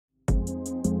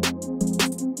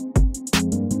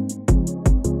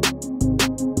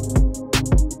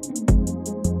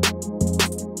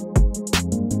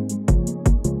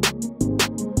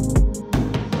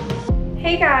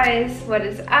Hey guys, what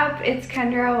is up? It's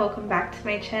Kendra. Welcome back to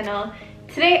my channel.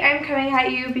 Today I'm coming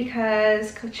at you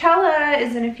because Coachella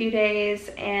is in a few days,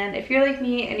 and if you're like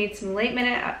me and need some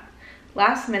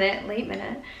last minute outfit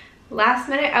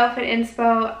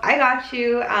inspo, I got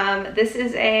you. This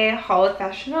is a haul with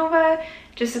Fashion Nova.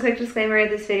 Just a quick disclaimer,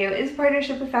 this video is a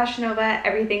partnership with Fashion Nova.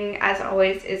 Everything, as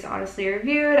always, is honestly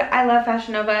reviewed. I love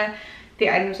Fashion Nova. The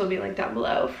items will be linked down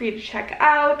below for you to check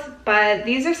out, but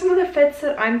these are some of the fits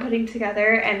that I'm putting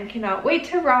together and cannot wait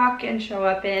to rock and show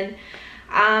up in.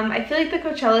 I feel like the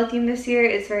Coachella theme this year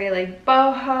is very like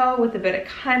boho with a bit of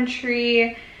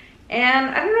country, and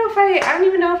I don't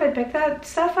even know if I picked that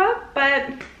stuff up, but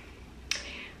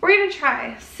we're gonna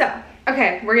try. So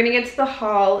okay, we're gonna get to the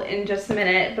haul in just a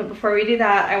minute, but before we do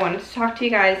that, I wanted to talk to you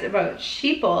guys about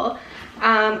Sheeple.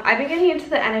 I've been getting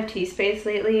into the NFT space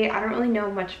lately. I don't really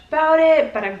know much about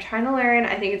it, but I'm trying to learn.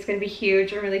 I think it's going to be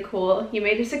huge and really cool. You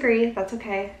may disagree, that's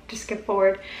okay, just skip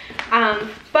forward.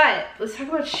 But let's talk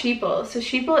about Sheeple. So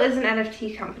Sheeple is an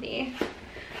NFT company.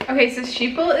 Okay, so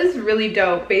Sheeple is really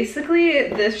dope. Basically,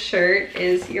 this shirt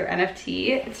is your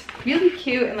NFT. It's really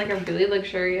cute and like a really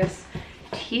luxurious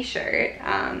t-shirt.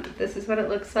 This is what it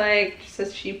looks like. It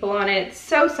says Sheeple on it. It's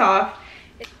so soft.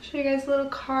 I'll show you guys a little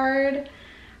card.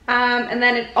 And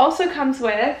then it also comes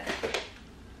with,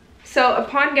 so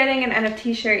upon getting an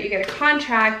NFT shirt, you get a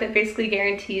contract that basically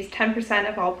guarantees 10%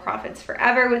 of all profits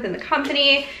forever within the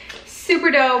company. Super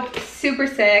dope, super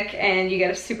sick, and you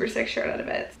get a super sick shirt out of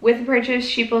it. With the purchase,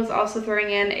 Sheeple is also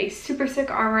throwing in a super sick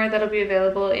armor that'll be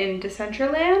available in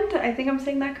Decentraland. I think I'm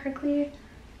saying that correctly.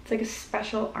 It's like a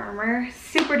special armor,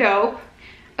 super dope.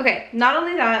 Okay, not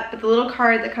only that, but the little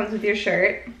card that comes with your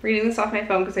shirt, reading this off my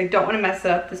phone because I don't want to mess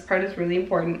it up, this part is really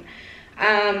important,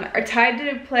 are tied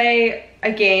to play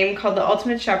a game called the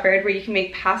Ultimate Shepherd where you can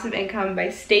make passive income by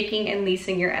staking and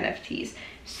leasing your NFTs.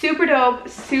 Super dope,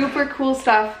 super cool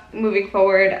stuff moving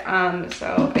forward.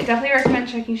 So I definitely recommend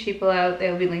checking Sheeple out.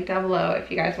 They'll be linked down below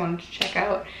if you guys wanted to check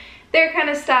out their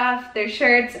kind of stuff, their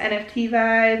shirts, NFT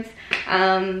vibes.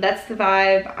 That's the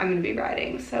vibe I'm gonna be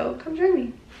riding, so come join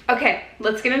me. Okay,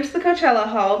 let's get into the Coachella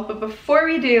haul, but before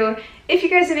we do, if you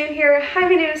guys are new here, hi, my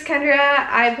name is Kendra.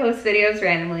 I post videos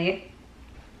randomly.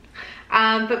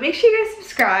 But make sure you guys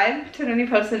subscribe, turn on your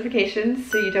post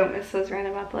notifications so you don't miss those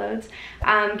random uploads.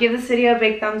 Give this video a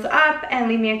big thumbs up and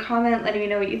leave me a comment letting me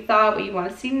know what you thought, what you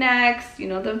want to see next, you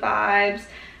know, the vibes.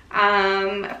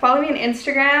 Follow me on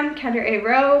Instagram, Kendra A.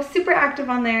 Rowe, super active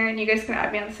on there, and you guys can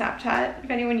add me on Snapchat if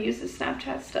anyone uses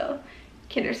Snapchat still.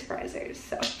 Kinder Surprisers,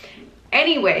 so.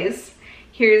 Anyways,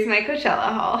 here's my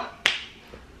Coachella haul.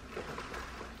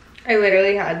 I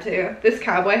literally had to. This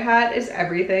cowboy hat is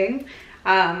everything.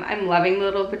 I'm loving the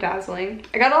little bedazzling.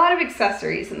 I got a lot of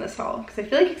accessories in this haul because I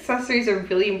feel like accessories are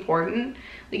really important.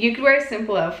 Like, you could wear a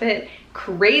simple outfit,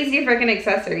 crazy freaking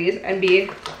accessories, and be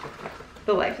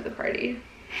the life of the party.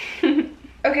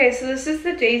 Okay, so this is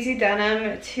the Daisy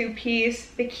Denim two-piece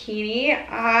bikini.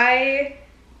 I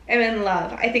am in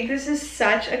love. I think this is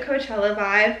such a Coachella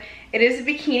vibe. It is a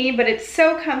bikini, but it's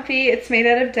so comfy. It's made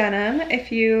out of denim, if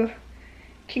you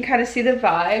can kind of see the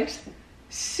vibes.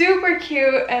 Super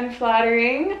cute and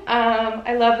flattering.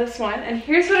 I love this one. And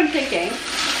here's what I'm thinking.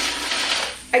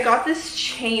 I got this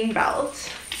chain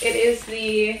belt. It is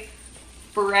the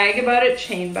Brag About It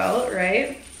chain belt,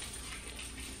 right?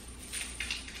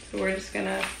 So we're just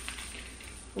gonna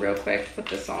real quick put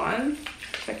this on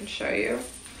so I can show you.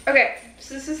 Okay,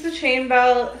 so this is the chain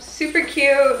belt. Super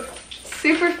cute.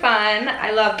 Super fun.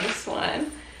 I love this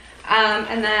one.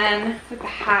 And then with the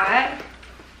hat,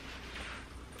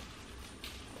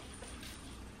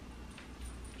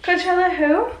 Coachella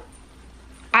who?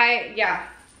 Yeah,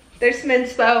 there's some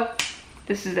inspo.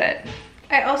 This is it.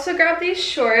 I also grabbed these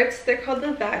shorts. They're called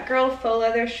the That Girl faux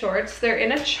leather shorts. They're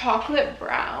in a chocolate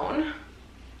brown.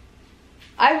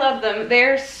 I love them.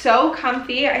 They're so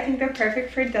comfy. I think they're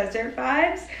perfect for desert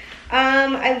vibes.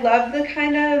 I love the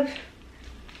kind of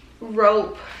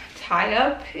rope tie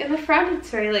up in the front. It's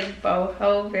very like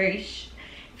boho, very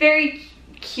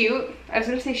cute. I was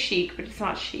gonna say chic, but it's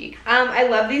not chic. I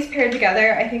love these paired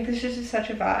together. I think this is just such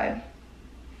a vibe.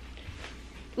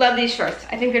 Love these shorts.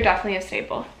 I think they're definitely a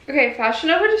staple. Okay, Fashion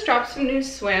Nova just dropped some new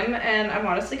swim, and I'm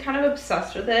honestly kind of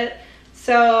obsessed with it.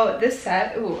 So this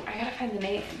set, ooh, I gotta find the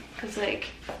name, cause like,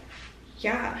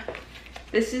 yeah,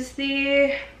 this is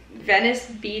the Venice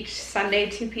Beach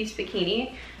Sunday two-piece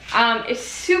bikini. It's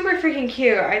super freaking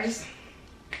cute. I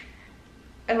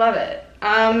love it.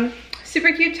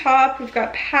 Super cute top. We've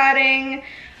got padding,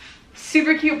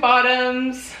 super cute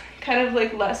bottoms, kind of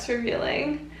like less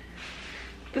revealing.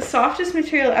 The softest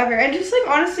material ever, and just like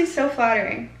honestly so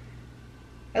flattering.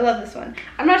 I love this one.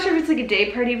 I'm not sure if it's like a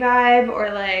day party vibe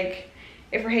or like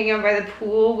if we're hanging out by the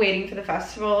pool waiting for the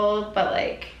festival, but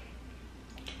like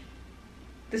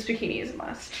this bikini is a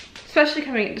must, especially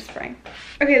coming into spring.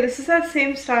 Okay, this is that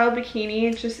same style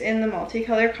bikini, just in the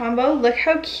multicolor combo. Look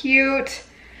how cute.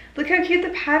 Look how cute the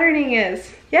patterning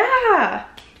is. Yeah,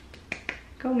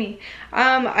 go me.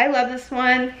 I love this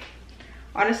one.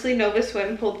 Honestly, Nova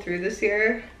Swim pulled through this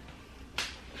year.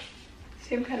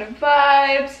 Same kind of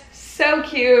vibes, so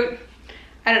cute.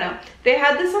 I don't know. They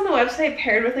had this on the website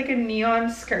paired with like a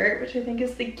neon skirt, which I think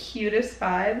is the cutest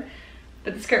vibe,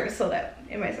 but the skirt was sold out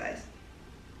in my size.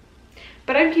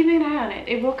 But I'm keeping an eye on it.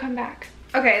 It will come back.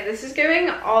 Okay, this is giving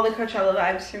all the Coachella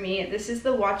vibes for me. This is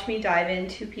the Watch Me Dive In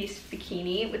 2-piece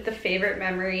bikini with the Favorite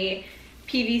Memory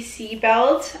PVC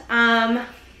belt. I'm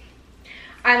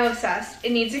obsessed.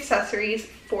 It needs accessories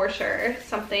for sure.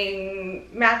 Something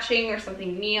matching or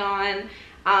something neon.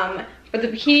 But the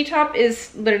bikini top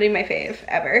is literally my fave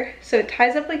ever. So it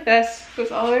ties up like this,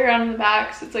 goes all the way around in the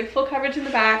back. So it's like full coverage in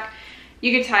the back.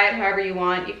 You can tie it however you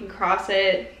want. You can cross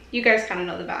it. You guys kind of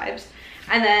know the vibes.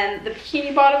 And then the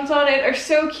bikini bottoms on it are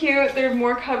so cute. They're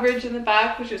more coverage in the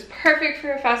back, which is perfect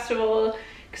for a festival.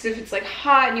 Because if it's like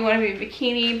hot and you want to be in a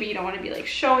bikini, but you don't want to be like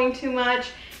showing too much,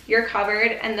 you're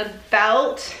covered. And the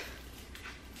belt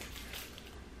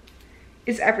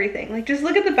is everything. Like, just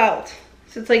look at the belt.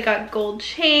 So it's like got gold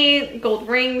chain, gold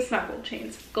rings, not gold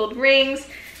chains, gold rings.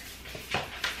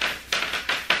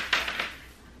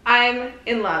 I'm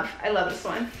in love. I love this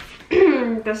one.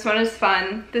 This one is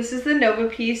fun. This is the Nova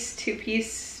Piece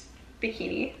 2-piece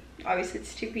bikini. Obviously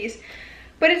it's 2-piece,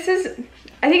 but it says,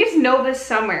 I think it's Nova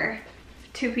Summer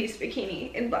 2-piece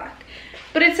bikini in black.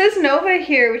 But it says Nova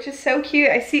here, which is so cute.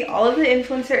 I see all of the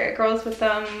influencer girls with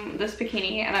this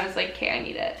bikini, and I was like, okay, I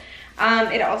need it.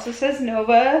 It also says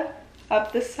Nova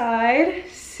up the side.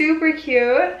 Super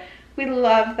cute. We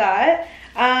love that.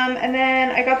 And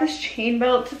then I got this chain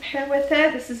belt to pair with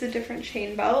it. This is a different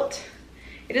chain belt.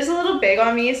 It is a little big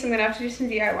on me, so I'm gonna have to do some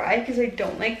DIY because I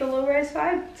don't like the low-rise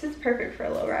vibe. So it's perfect for a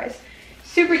low-rise.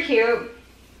 Super cute.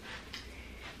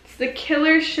 It's the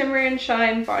Killer Shimmer and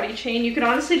Shine body chain. You can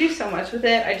honestly do so much with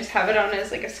it. I just have it on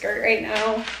as like a skirt right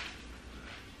now.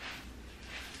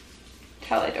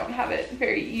 Tell I don't have it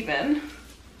very even.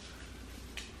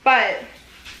 But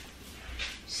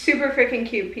super freaking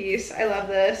cute piece. I love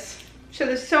this. So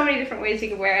there's so many different ways you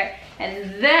can wear it.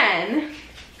 And then,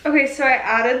 okay, so I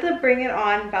added the Bring It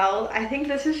On belt. I think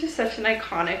this is just such an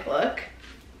iconic look.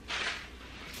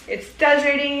 It's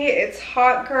deserty, it's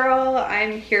hot girl.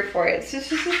 I'm here for it. So it's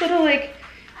just this little, like,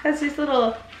 has these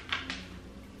little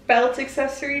belt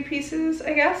accessory pieces,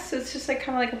 I guess. So it's just like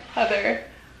kind of like a leather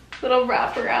little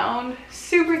wraparound.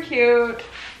 Super cute.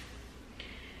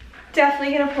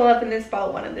 Definitely gonna pull up in this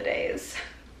belt one of the days.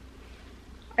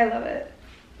 I love it.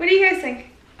 What do you guys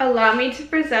think? Allow me to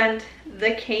present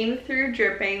the Came Through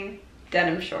Dripping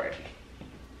denim short.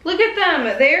 Look at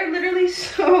them. They are literally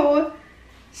so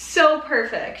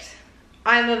perfect.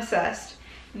 I'm obsessed.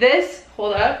 This,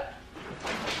 hold up,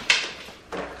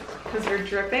 because we're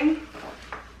dripping.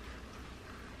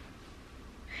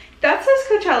 That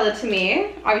says Coachella to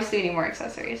me. Obviously we need more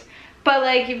accessories. But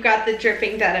like, you've got the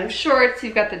dripping denim shorts,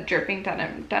 you've got the dripping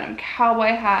denim cowboy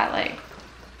hat. Like,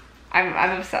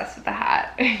 I'm obsessed with the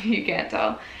hat. You can't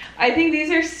tell. I think these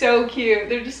are so cute.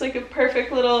 They're just like a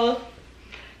perfect little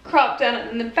crop down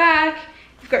in the back.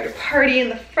 You've got your party in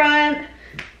the front.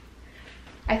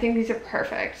 I think these are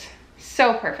perfect.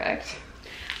 So perfect.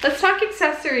 Let's talk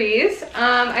accessories.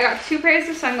 I got 2 pairs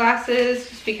of sunglasses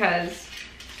just because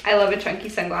I love a chunky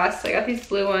sunglass. So I got these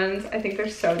blue ones. I think they're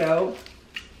so dope.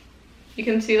 You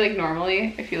can see like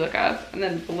normally if you look up, and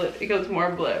then blue, it goes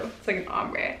more blue. It's like an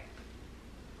ombre.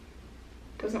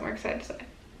 Doesn't work side to side.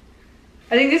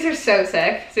 I think these are so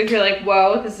sick. So if you're like,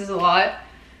 whoa, this is a lot. All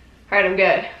right, I'm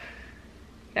good.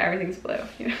 Now everything's blue,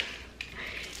 you know.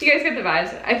 You guys get the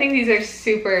vibes. I think these are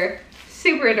super,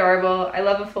 super adorable. I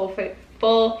love a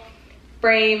full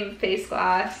frame face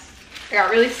glass. I got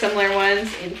really similar ones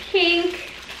in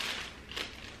pink.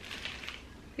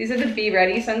 These are the Be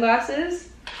Ready sunglasses.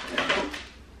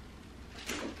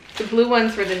 The blue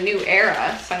ones were the New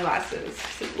Era sunglasses.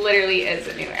 It literally is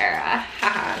a new era.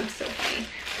 Haha, I'm so funny.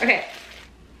 Okay.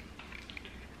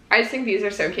 I just think these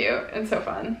are so cute and so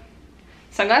fun.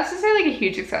 Sunglasses are like a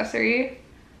huge accessory.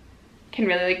 Can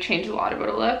really like change a lot about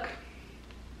a look.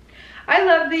 I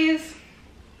love these.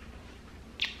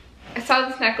 I saw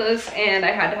this necklace and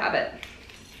I had to have it.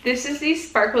 This is the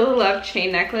Sparkle of Love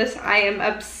chain necklace. I am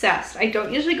obsessed. I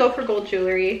don't usually go for gold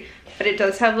jewelry, but it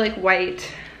does have like white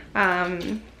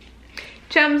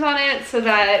gems on it, so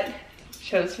that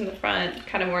shows from the front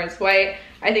kind of where it's white.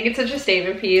 I think it's such a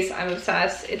statement piece. I'm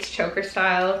obsessed. It's choker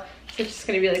style. So it's just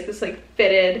gonna be like this like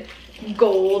fitted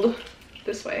gold,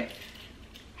 this way,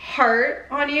 heart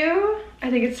on you. I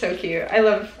think it's so cute. I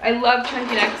love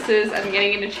chunky necklaces. I'm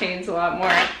getting into chains a lot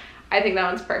more. I think that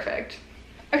one's perfect.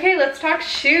 Okay, let's talk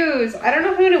shoes. I don't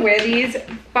know if I'm gonna wear these,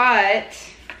 but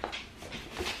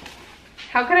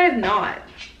how could I have not?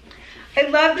 I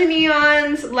love the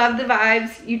neons, love the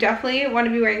vibes. You definitely want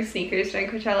to be wearing sneakers during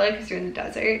Coachella because you're in the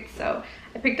desert. So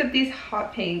I picked up these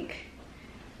hot pink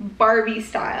Barbie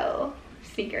style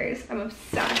sneakers. I'm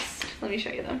obsessed. Let me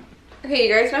show you them. Okay,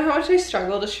 you guys know how much I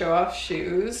struggle to show off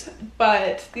shoes,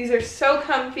 but these are so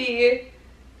comfy,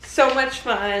 so much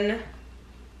fun.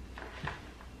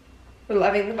 We're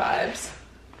loving the vibes.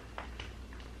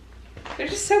 They're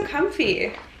just so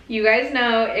comfy. You guys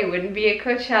know it wouldn't be a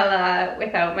Coachella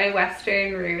without my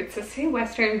Western roots. I say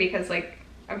Western because like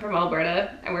I'm from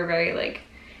Alberta and we're very like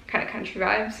kind of country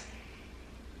vibes.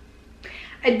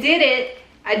 I did it.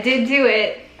 I did do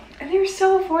it. And they were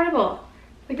so affordable.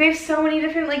 Like they have so many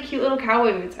different like cute little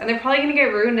cowboy boots and they're probably gonna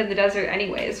get ruined in the desert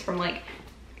anyways from like,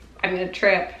 I'm gonna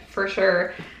trip for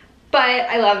sure. But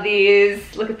I love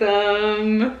these. Look at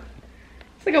them.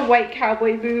 It's like a white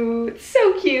cowboy boot.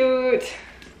 So cute.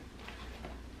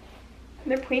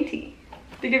 And they're pointy.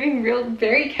 They're giving real,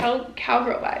 very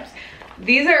cowgirl vibes.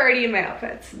 These are already in my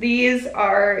outfits. These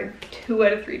are 2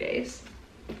 out of 3 days.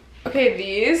 Okay,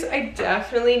 these I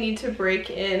definitely need to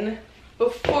break in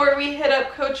before we hit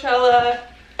up Coachella.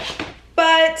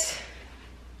 But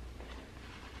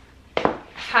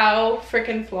how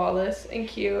freaking flawless and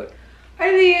cute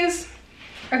are these?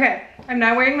 Okay, I'm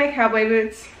now wearing my cowboy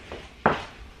boots.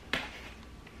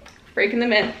 Breaking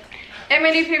them in. And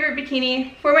my new favorite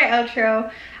bikini for my outro.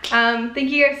 Thank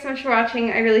you guys so much for watching.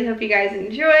 I really hope you guys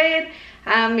enjoyed.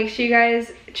 Make sure you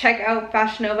guys check out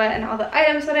Fashion Nova and all the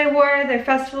items that I wore. Their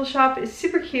festival shop is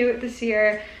super cute this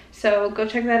year, so go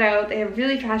check that out. They have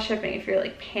really fast shipping if you're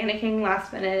like panicking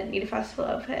last minute, need a festival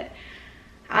outfit.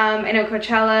 I know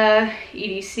Coachella,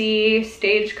 EDC,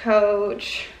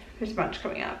 Stagecoach, there's a bunch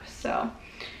coming up, so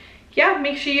yeah,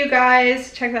 make sure you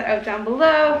guys check that out down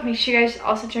below. Make sure you guys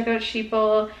also check out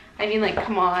Sheeple. I mean, like,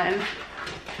 come on.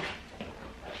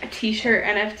 A t-shirt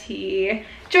NFT.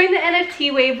 Join the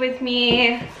NFT wave with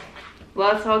me.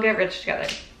 Let's all get rich together.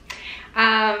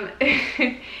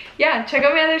 Yeah, check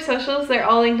out my other socials. They're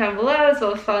all linked down below, as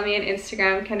well as follow me on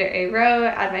Instagram, Kendra Rowe.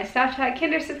 Add my Snapchat,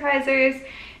 Kendra Surprisers.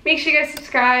 Make sure you guys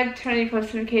subscribe, turn on your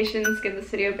post notifications, give this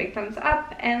video a big thumbs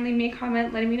up, and leave me a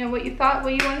comment letting me know what you thought,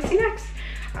 what you want to see next.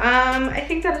 I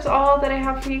think that is all that I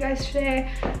have for you guys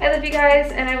today. I love you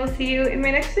guys, and I will see you in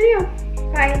my next video.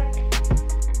 Bye.